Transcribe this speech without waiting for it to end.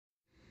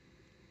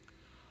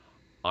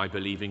I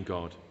believe in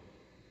God,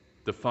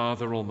 the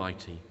Father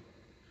Almighty,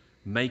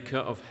 maker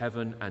of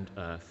heaven and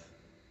earth,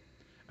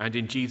 and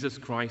in Jesus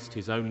Christ,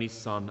 his only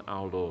Son,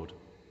 our Lord,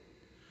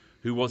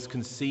 who was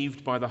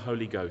conceived by the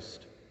Holy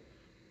Ghost,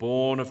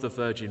 born of the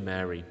Virgin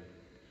Mary,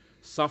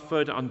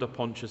 suffered under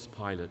Pontius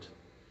Pilate,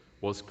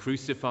 was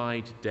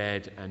crucified,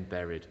 dead, and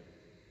buried.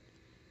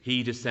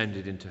 He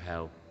descended into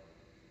hell.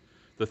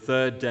 The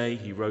third day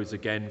he rose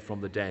again from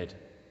the dead.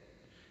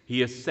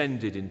 He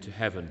ascended into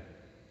heaven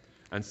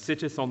and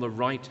sitteth on the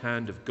right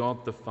hand of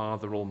God the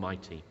Father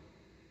Almighty.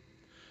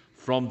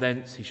 From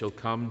thence he shall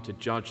come to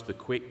judge the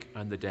quick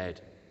and the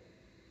dead.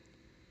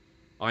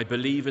 I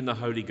believe in the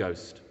Holy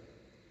Ghost,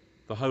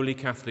 the Holy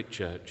Catholic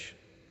Church,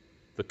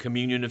 the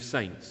communion of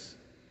saints,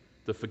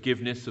 the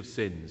forgiveness of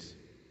sins,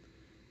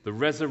 the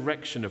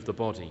resurrection of the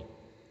body,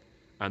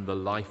 and the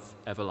life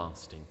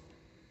everlasting.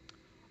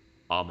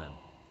 Amen.